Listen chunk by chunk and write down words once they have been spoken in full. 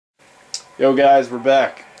Yo guys, we're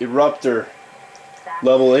back. Eruptor,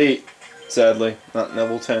 level 8, sadly, not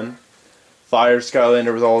level 10. Fire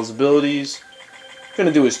Skylander with all his abilities.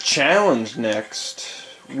 Gonna do his challenge next.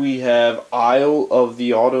 We have Isle of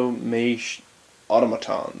the Automatons,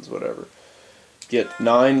 whatever. Get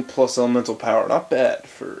 9 plus elemental power. Not bad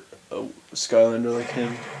for a Skylander like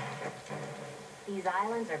him. These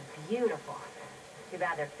islands are beautiful. Too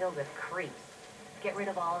bad they're filled with creeps. Get rid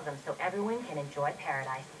of all of them so everyone can enjoy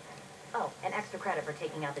paradise. Oh, and extra credit for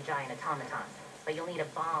taking out the giant automatons. But you'll need a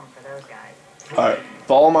bomb for those guys. Alright,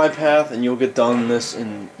 follow my path and you'll get done this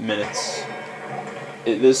in minutes.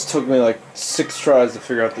 This took me like 6 tries to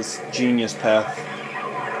figure out this genius path.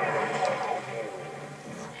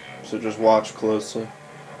 So just watch closely.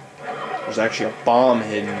 There's actually a bomb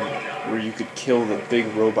hidden where you could kill the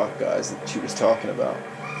big robot guys that she was talking about.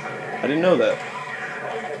 I didn't know that.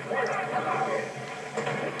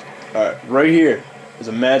 Alright, right here. There's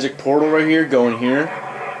a magic portal right here, going here.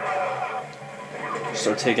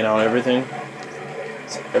 Start taking out everything.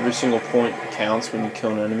 So every single point counts when you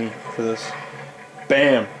kill an enemy for this.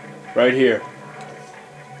 Bam! Right here.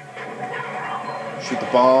 Shoot the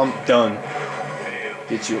bomb, done.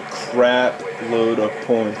 Gets you a crap load of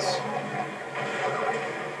points.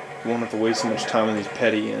 You won't have to waste so much time on these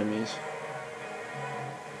petty enemies.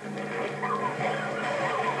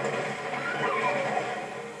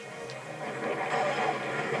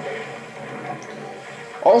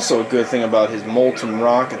 Also, a good thing about his molten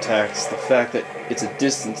rock attacks is the fact that it's a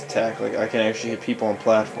distance attack. Like, I can actually hit people on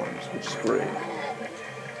platforms, which is great.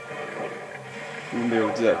 You wouldn't be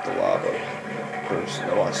able to do that with the lava first.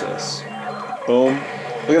 Now watch this. Boom.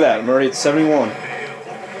 Look at that. I'm already at 71.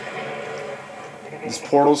 This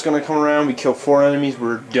portal's gonna come around. We kill 4 enemies.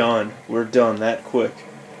 We're done. We're done that quick.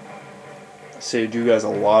 I saved you guys a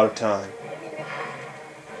lot of time.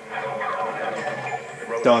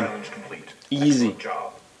 Done. Easy.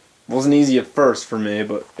 Wasn't easy at first for me,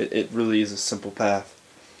 but it really is a simple path.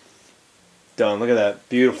 Done. Look at that.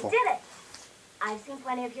 Beautiful. You did it! I've seen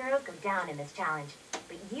plenty of heroes go down in this challenge,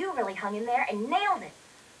 but you really hung in there and nailed it.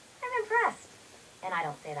 I'm impressed. And I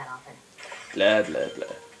don't say that often. Blah, blah,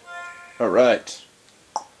 blah. Alright.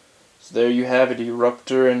 So there you have it.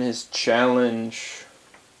 Eruptor and his challenge.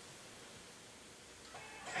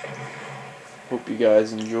 Hope you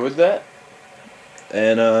guys enjoyed that.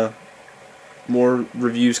 And, more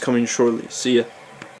reviews coming shortly. See ya.